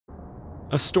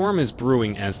A storm is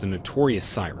brewing as the notorious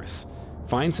Cyrus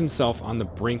finds himself on the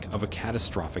brink of a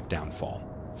catastrophic downfall.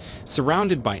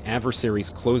 Surrounded by adversaries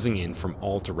closing in from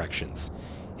all directions,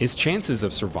 his chances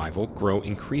of survival grow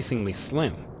increasingly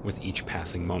slim with each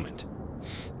passing moment.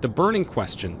 The burning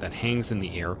question that hangs in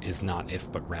the air is not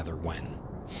if but rather when.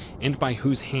 And by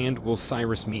whose hand will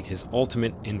Cyrus meet his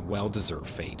ultimate and well-deserved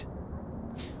fate?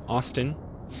 Austin,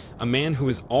 a man who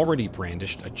has already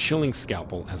brandished a chilling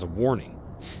scalpel as a warning,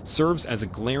 serves as a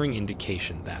glaring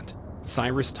indication that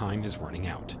Cyrus' time is running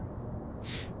out.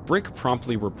 Brick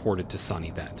promptly reported to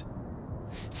Sonny that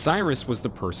Cyrus was the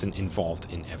person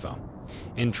involved in Eva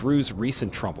and Drew's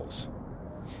recent troubles.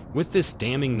 With this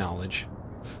damning knowledge,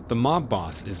 the mob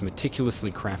boss is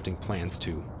meticulously crafting plans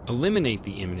to eliminate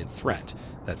the imminent threat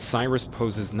that Cyrus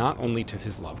poses not only to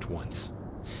his loved ones,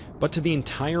 but to the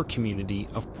entire community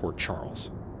of Port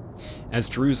Charles. As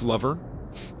Drew's lover,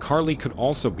 Carly could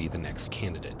also be the next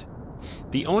candidate.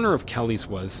 The owner of Kelly's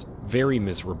was very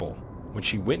miserable when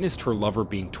she witnessed her lover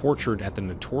being tortured at the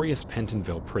notorious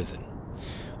Pentonville prison.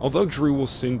 Although Drew will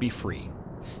soon be free,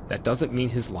 that doesn't mean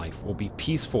his life will be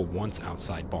peaceful once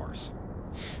outside bars.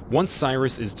 Once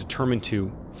Cyrus is determined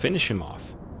to finish him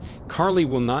off, Carly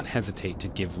will not hesitate to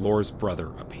give Laura's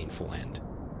brother a painful end.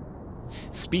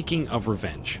 Speaking of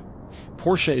revenge,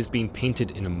 Portia is being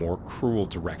painted in a more cruel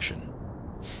direction.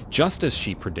 Just as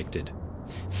she predicted,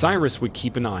 Cyrus would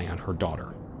keep an eye on her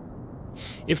daughter.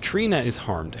 If Trina is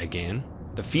harmed again,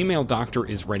 the female doctor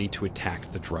is ready to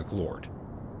attack the drug lord.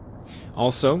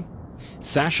 Also,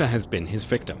 Sasha has been his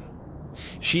victim.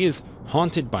 She is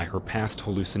haunted by her past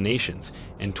hallucinations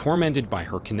and tormented by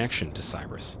her connection to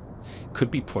Cyrus,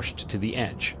 could be pushed to the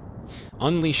edge,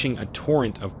 unleashing a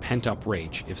torrent of pent-up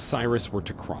rage if Cyrus were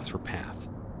to cross her path.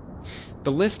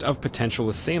 The list of potential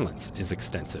assailants is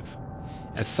extensive,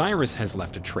 as Cyrus has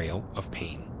left a trail of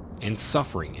pain and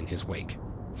suffering in his wake.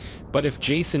 But if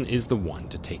Jason is the one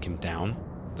to take him down,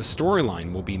 the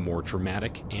storyline will be more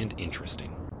dramatic and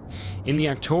interesting. In the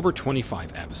October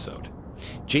 25 episode,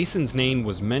 Jason's name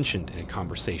was mentioned in a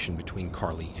conversation between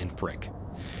Carly and Brick.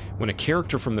 When a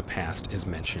character from the past is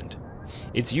mentioned,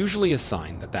 it's usually a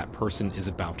sign that that person is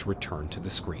about to return to the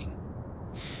screen.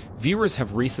 Viewers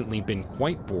have recently been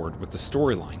quite bored with the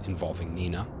storyline involving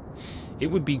Nina. It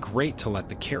would be great to let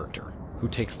the character who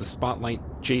takes the spotlight,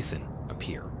 Jason,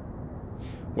 appear.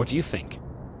 What do you think?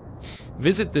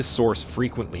 Visit this source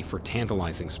frequently for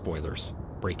tantalizing spoilers,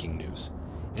 breaking news,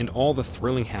 and all the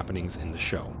thrilling happenings in the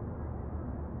show.